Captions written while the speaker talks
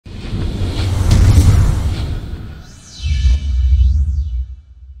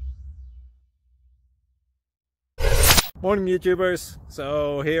Morning YouTubers.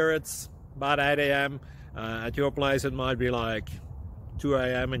 So here it's about 8 a.m. At your place it might be like 2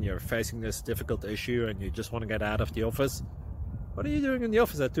 a.m. and you're facing this difficult issue and you just want to get out of the office. What are you doing in the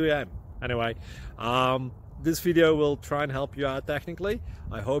office at 2 a.m.? Anyway, this video will try and help you out technically.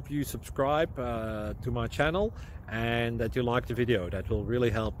 I hope you subscribe to my channel and that you like the video. That will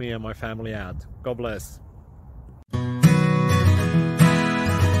really help me and my family out. God bless.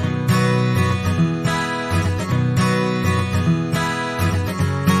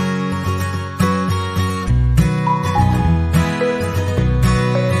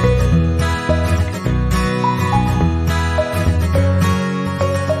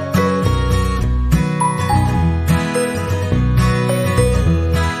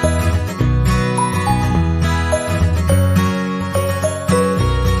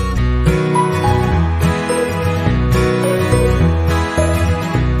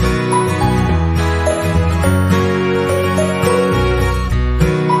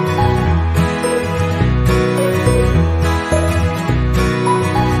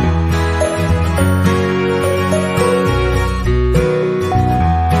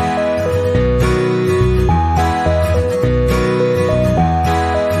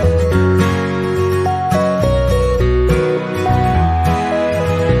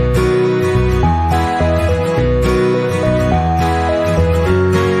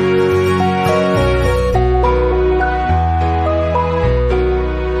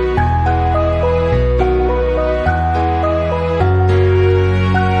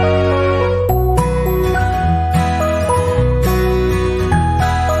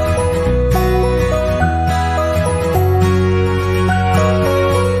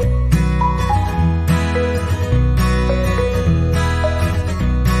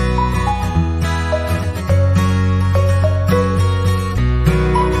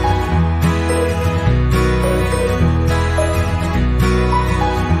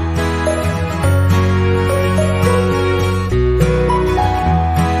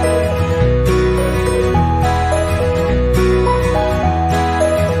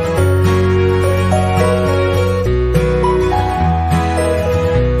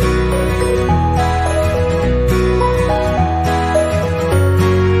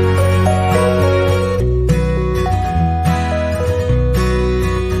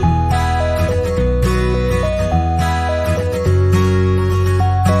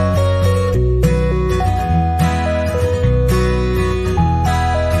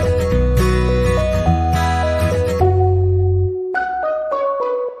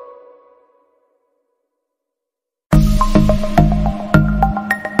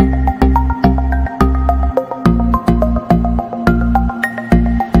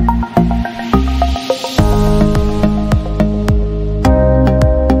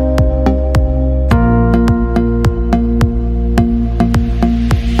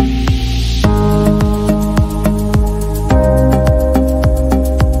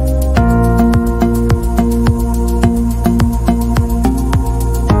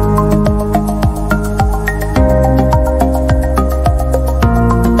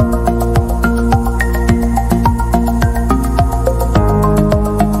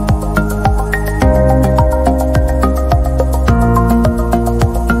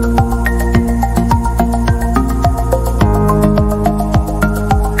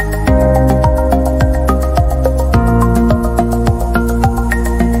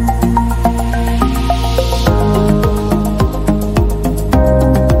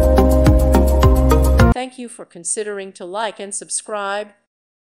 Thank you for considering to like and subscribe.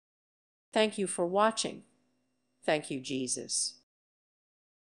 Thank you for watching. Thank you, Jesus.